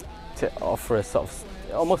offer a sort of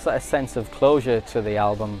almost like a sense of closure to the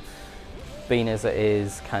album, being as it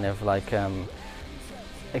is kind of like,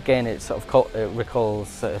 again, it sort of it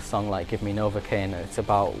recalls a song like Give Me Novocaine. It's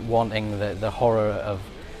about wanting the horror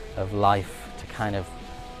of life to kind of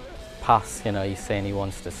pass. You know, he's saying he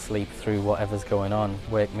wants to sleep through whatever's going on,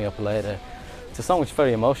 wake me up later. It's a song which is a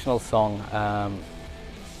very emotional song,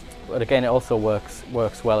 but again, it also works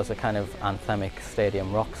well as a kind of anthemic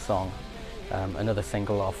stadium rock song. Another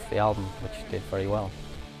single off the album, which did very well.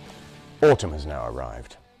 Autumn has now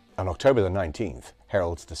arrived, and October the 19th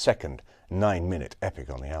heralds the second 9-minute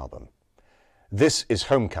epic on the album. This is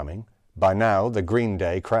Homecoming. By now, the Green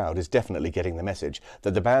Day crowd is definitely getting the message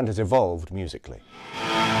that the band has evolved musically.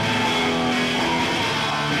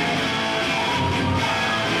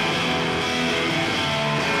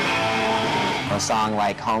 A song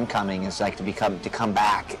like Homecoming is like to come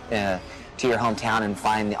back to your hometown and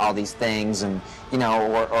find all these things, and you know,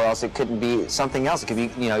 or else it couldn't be something else. It could be,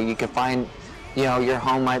 you know, you could find, you know, your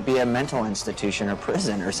home might be a mental institution or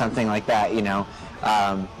prison or something like that, you know,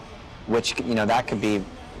 which, you know, that could be,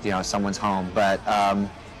 you know, someone's home. But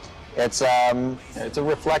it's a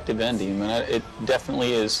reflective ending. I mean, it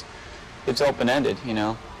definitely is. It's open-ended, you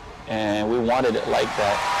know, and we wanted it like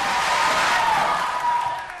that.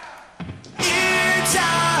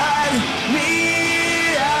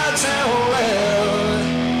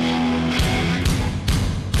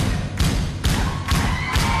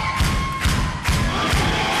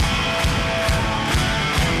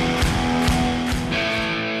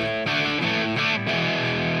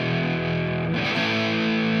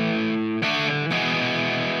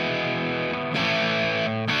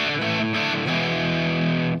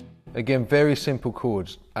 Again, very simple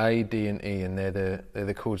chords, A, D, and E, and they're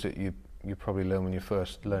the chords that you probably learn when you're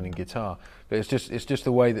first learning guitar. But it's just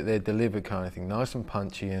the way that they're delivered, kind of thing, nice and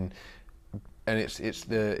punchy, and it's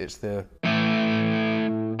the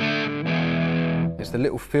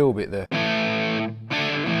little feel bit there,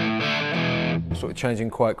 sort of changing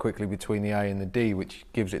quite quickly between the A and the D, which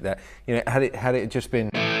gives it that. You know, had it just been.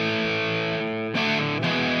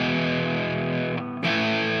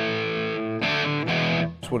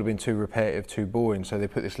 Would have been too repetitive, too boring, so they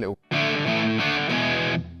put this little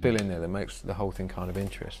fill in there that makes the whole thing kind of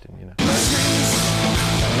interesting, you know.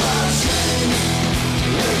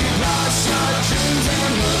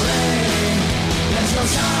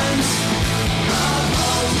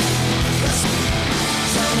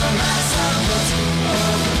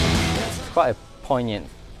 It's quite a poignant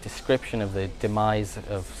description of the demise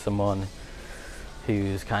of someone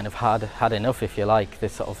who's kind of had enough, if you like.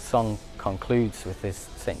 This sort of song concludes with this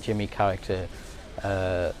St. Jimmy character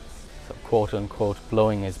sort of quote-unquote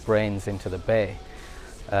blowing his brains into the bay.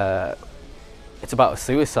 it's about a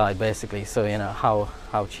suicide basically, so you know how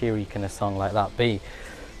cheery can a song like that be?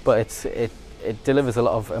 But it delivers a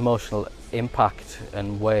lot of emotional impact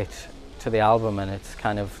and weight to the album, and it's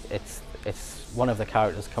kind of it's one of the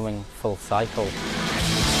characters coming full cycle.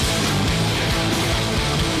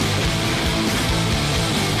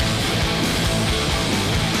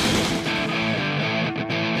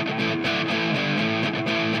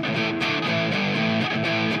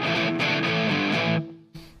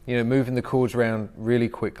 You know, moving the chords around really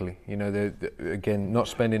quickly. You know, again, not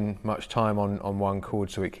spending much time on one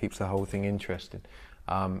chord, so it keeps the whole thing interesting.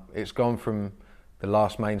 It's gone from the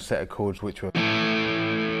last main set of chords, which you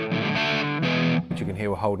can hear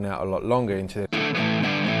were holding out a lot longer, into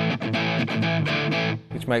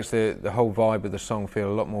which makes the whole vibe of the song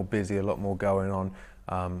feel a lot more busy, a lot more going on,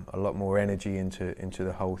 a lot more energy into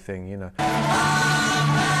the whole thing. You know.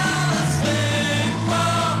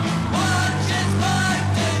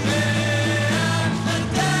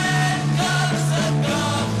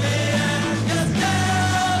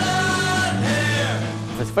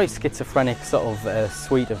 It's a very schizophrenic sort of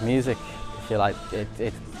suite of music, if you like.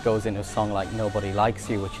 It goes into a song like Nobody Likes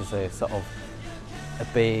You, which is a sort of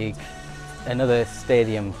another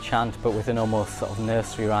stadium chant, but with an almost sort of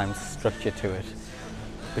nursery rhyme structure to it,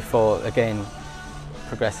 before again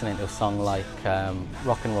progressing into a song like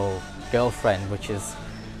Rock and Roll Girlfriend, which is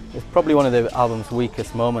probably one of the album's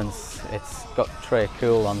weakest moments. It's got Trey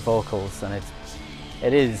Cool on vocals, and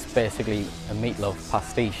it is basically a Meatloaf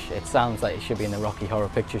pastiche. It sounds like it should be in the Rocky Horror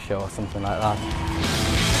Picture Show or something like that.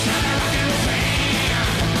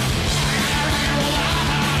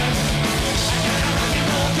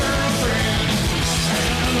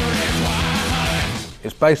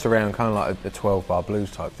 It's based around kind of like the 12-bar blues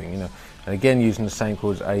type thing, you know, and again using the same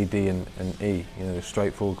chords A, D and E, you know, the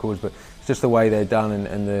straightforward chords, but it's just the way they're done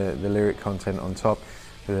and the lyric content on top.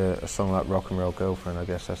 A song like Rock and Roll Girlfriend, I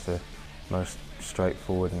guess that's the most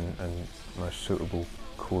straightforward and most suitable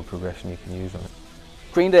chord progression you can use on it.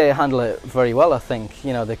 Green Day handle it very well, I think.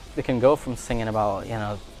 You know, they can go from singing about, you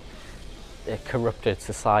know, a corrupted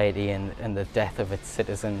society and the death of its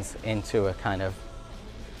citizens into a kind of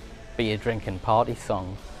beer drinking party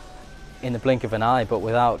song in the blink of an eye, but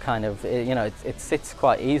without kind of, you know, it sits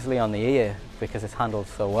quite easily on the ear because it's handled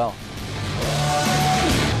so well.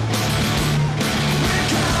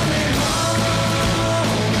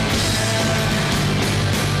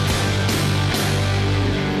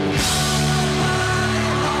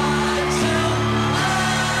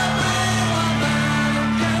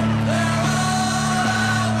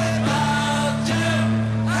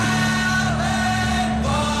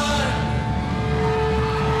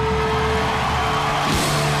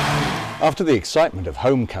 After the excitement of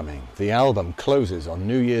Homecoming, the album closes on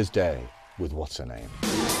New Year's Day with What's Her Name. The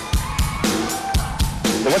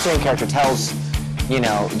What's Her Name character tells, you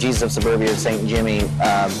know, Jesus of Suburbia or St. Jimmy,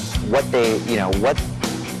 what they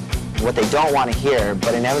don't want to hear,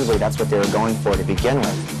 but inevitably that's what they were going for to begin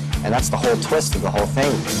with. And that's the whole twist of the whole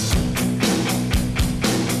thing.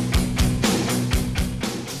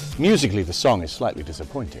 Musically, the song is slightly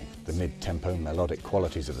disappointing. The mid-tempo melodic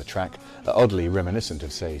qualities of the track are oddly reminiscent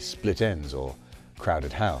of, say, Split Enz or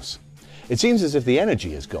Crowded House. It seems as if the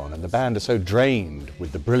energy is gone and the band are so drained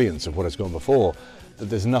with the brilliance of what has gone before that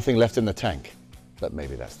there's nothing left in the tank. But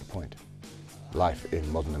maybe that's the point. Life in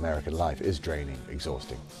modern American life is draining,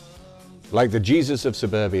 exhausting. Like the Jesus of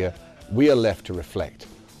Suburbia, we are left to reflect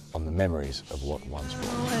on the memories of what once was.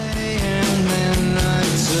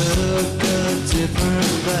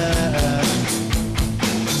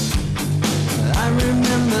 I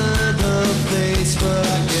remember the face, but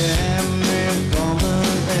I can't remember.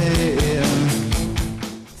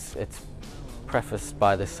 It's prefaced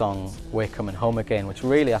by the song We're Coming Home Again, which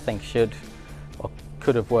really I think should or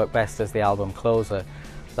could have worked best as the album closer.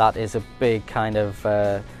 That is a big kind of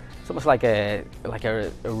it's almost like a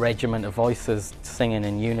regiment of voices singing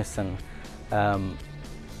in unison.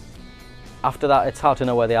 After that, it's hard to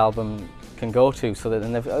know where the album can go to, so that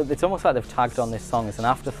it's almost like they've tagged on this song as an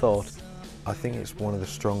afterthought. I think it's one of the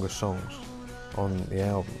stronger songs on the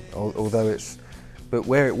album, although but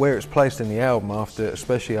where it's placed in the album,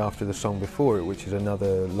 especially after the song before it, which is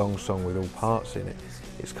another long song with all parts in it,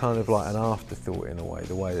 it's kind of like an afterthought in a way,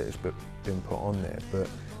 the way that it's been put on there. But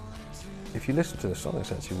if you listen to the song,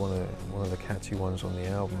 it's actually one of the catchy ones on the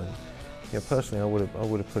album, and yeah, personally, I would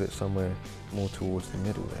have put it somewhere more towards the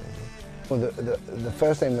middle there. Well, the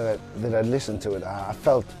first time that I listened to it, I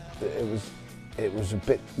felt it was a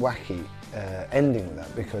bit wacky ending with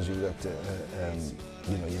that, because you got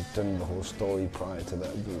you know, you've done the whole story prior to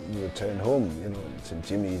that, you return home, you know, to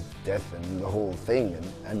Jimmy's death and the whole thing,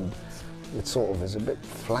 and it sort of is a bit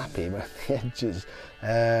flappy around the edges.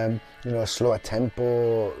 You know, a slower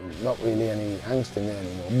tempo, not really any angst in there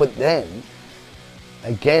anymore. But then,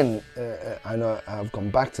 again, I know I've gone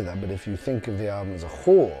back to that, but if you think of the album as a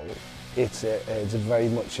whole, it's a very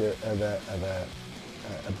much of a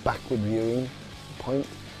backward viewing point.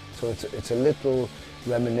 So it's a little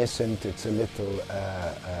reminiscent. It's a little,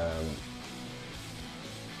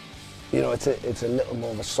 you know, it's a little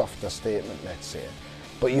more of a softer statement, let's say.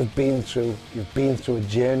 But you've been through a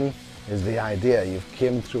journey, is the idea. You've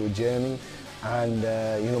came through a journey, and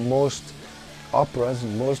you know, most operas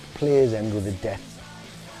and most plays end with a death,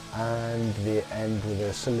 and they end with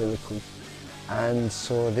a soliloquy. And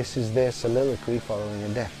so this is their soliloquy following a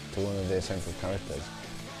death to one of their central characters.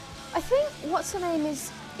 I think What's Her Name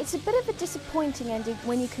it's a bit of a disappointing ending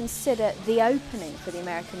when you consider the opening for the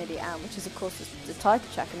American Idiot album, which is of course the title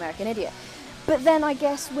track, American Idiot. But then I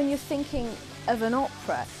guess when you're thinking of an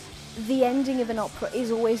opera, the ending of an opera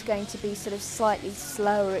is always going to be sort of slightly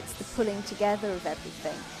slower. It's the pulling together of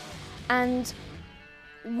everything. And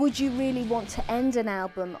would you really want to end an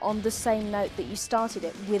album on the same note that you started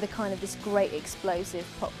it, with a kind of this great explosive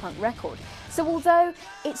pop-punk record? So although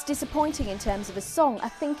it's disappointing in terms of a song, I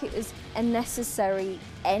think it was a necessary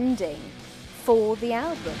ending for the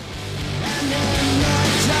album. And in the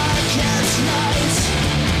darkest nights,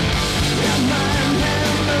 in my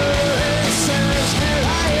memory says that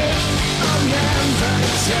I'll never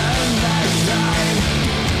turn back time,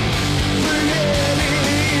 forgetting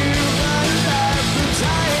you,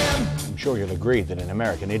 but I'm sure you'll agree that in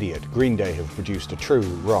American Idiot, Green Day have produced a true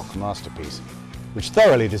rock masterpiece, which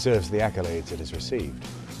thoroughly deserves the accolades it has received.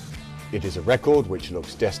 It is a record which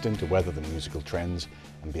looks destined to weather the musical trends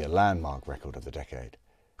and be a landmark record of the decade.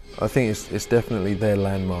 I think it's definitely their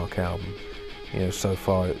landmark album. You know, so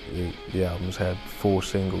far the album's had 4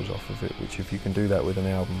 singles off of it, which if you can do that with an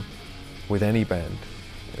album, with any band,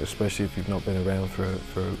 especially if you've not been around for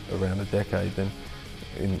around a decade, then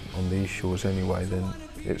on these shores anyway, then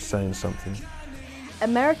it's saying something.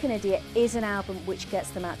 American Idiot is an album which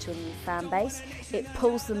gets them out to a new fan base. It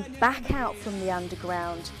pulls them back out from the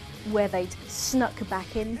underground where they'd snuck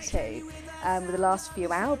back into with the last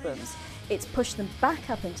few albums. It's pushed them back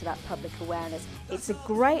up into that public awareness. It's a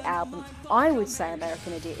great album. I would say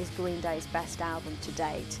American Idiot is Green Day's best album to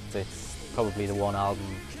date. It's probably the one album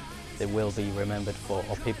they will be remembered for,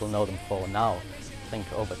 or people know them for now. I think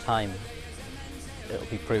over time it'll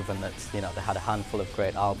be proven that, you know, they had a handful of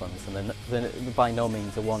great albums, and they're by no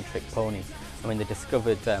means a one-trick pony. I mean, they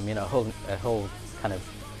discovered you know, a whole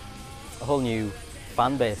new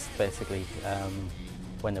fan base basically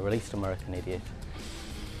when they released American Idiot.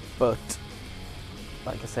 But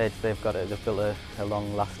like I said, they've built a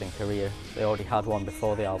long-lasting career. They already had one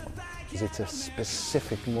before the album. It's a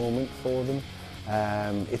specific moment for them.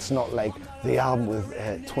 It's not like the album with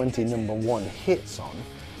 20 #1 hits on.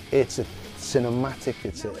 It's a cinematic,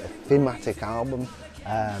 it's a thematic album.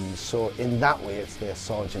 So in that way, it's their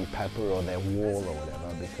Sgt. Pepper or their Wall or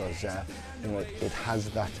whatever, because you know, it has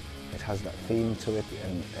that theme to it,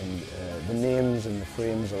 and the names and the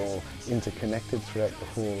frames are all interconnected throughout the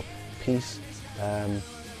whole piece.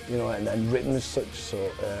 You know, and written as such.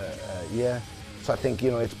 So yeah. So I think, you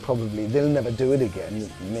know, it's probably, they'll never do it again,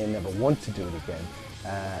 may never want to do it again,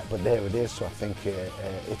 but there it is. So I think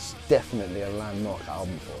it's definitely a landmark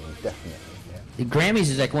album for them, definitely. Yeah. The Grammys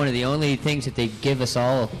is like one of the only things that they give us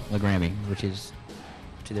all a Grammy, which is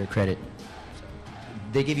to their credit.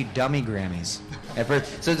 They give you dummy Grammys. At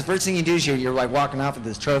first, so the first thing you do is you're like walking off with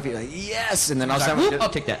this trophy, you're like, yes, and then all of a sudden, I'll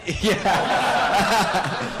take that. Yeah.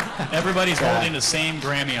 Everybody's holding the same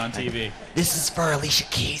Grammy on TV. This is for Alicia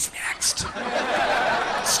Keys next.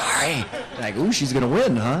 Sorry. Like, ooh, she's gonna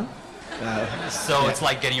win, huh? So it's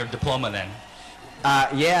like getting your diploma then.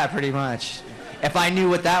 Yeah, pretty much. If I knew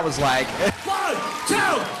what that was like. 1,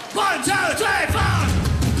 2, 3, 4.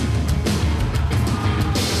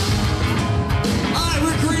 I'm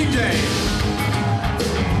Green Day.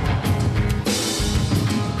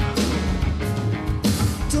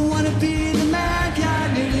 Don't wanna be the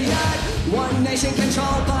American Idiot. One nation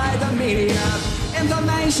controlled by the media.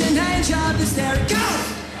 Information and job hysteria.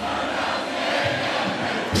 Go!